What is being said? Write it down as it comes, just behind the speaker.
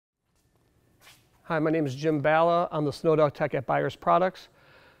Hi, my name is Jim Balla. I'm the SnowDogg Tech at Buyers Products.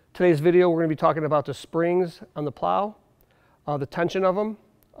 Today's video we're going to be talking about the springs on the plow, the tension of them.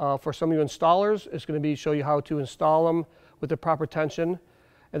 For some of you installers, it's going to be show you how to install them with the proper tension.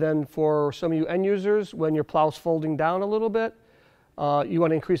 And then for some of you end users, when your plow's folding down a little bit, you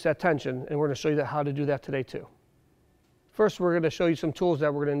want to increase that tension, and we're going to show you how to do that today too. First, we're going to show you some tools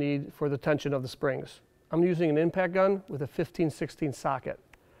that we're going to need for the tension of the springs. I'm using an impact gun with a 15/16 socket.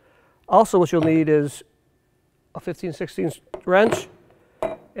 Also, what you'll need is a 15/16 wrench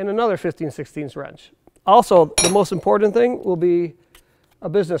and another 15/16 wrench. Also, the most important thing will be a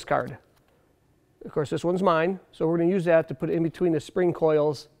business card. Of course, this one's mine, so we're going to use that to put it in between the spring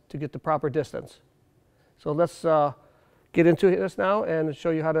coils to get the proper distance. So let's get into this now and show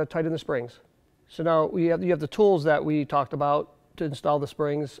you how to tighten the springs. So now you have the tools that we talked about to install the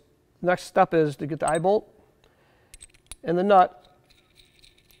springs. The next step is to get the eye bolt and the nut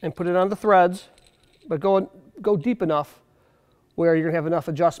and put it on the threads, but go deep enough where you're going to have enough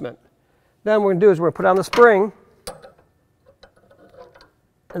adjustment. Then what we're going to do is we're going to put on the spring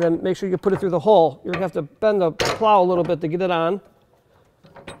and then make sure you put it through the hole. You're going to have to bend the plow a little bit to get it on.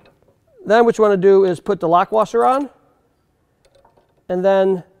 Then what you want to do is put the lock washer on and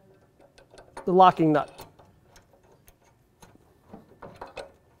then the locking nut.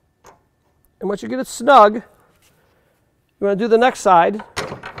 And once you get it snug, you want to do the next side.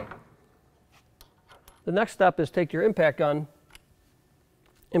 The next step is take your impact gun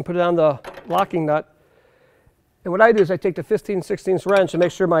and put it on the locking nut. And what I do is I take the 15/16 wrench and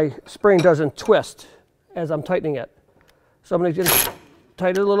make sure my spring doesn't twist as I'm tightening it. So I'm going to just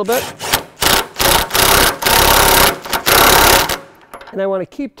tighten it a little bit. And I want to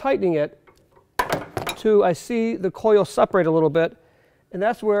keep tightening it till I see the coil separate a little bit. And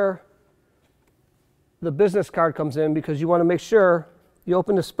that's where the business card comes in, because you want to make sure you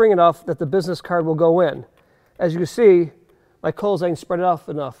open the spring enough that the business card will go in. As you can see, my coils ain't spread out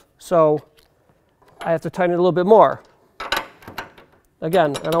enough, so I have to tighten it a little bit more.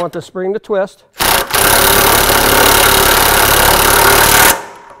 Again, I don't want the spring to twist.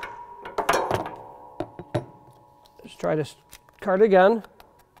 Let's try this card again.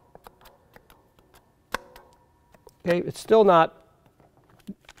 Okay, it's still not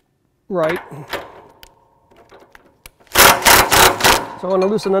right. So I want to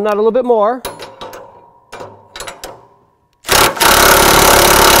loosen the nut a little bit more.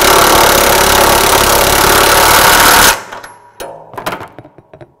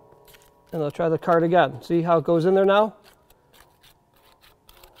 And I'll try the card again. See how it goes in there now?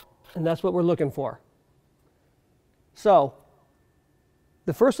 And that's what we're looking for. So,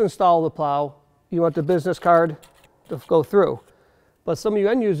 the first install of the plow, you want the business card to go through. But some of you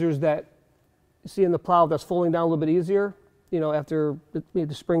end users that you see in the plow that's folding down a little bit easier, you know, after maybe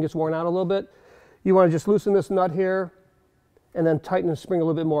the spring gets worn out a little bit, you want to just loosen this nut here and then tighten the spring a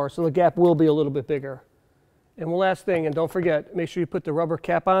little bit more, so the gap will be a little bit bigger. And one last thing, and don't forget, make sure you put the rubber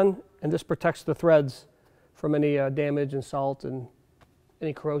cap on, and this protects the threads from any damage and salt and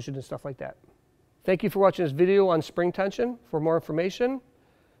any corrosion and stuff like that. Thank you for watching this video on spring tension. For more information,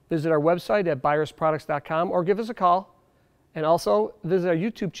 visit our website at buyersproducts.com or give us a call. And also visit our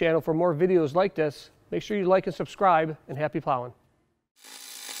YouTube channel for more videos like this. Make sure you like and subscribe, and happy plowing.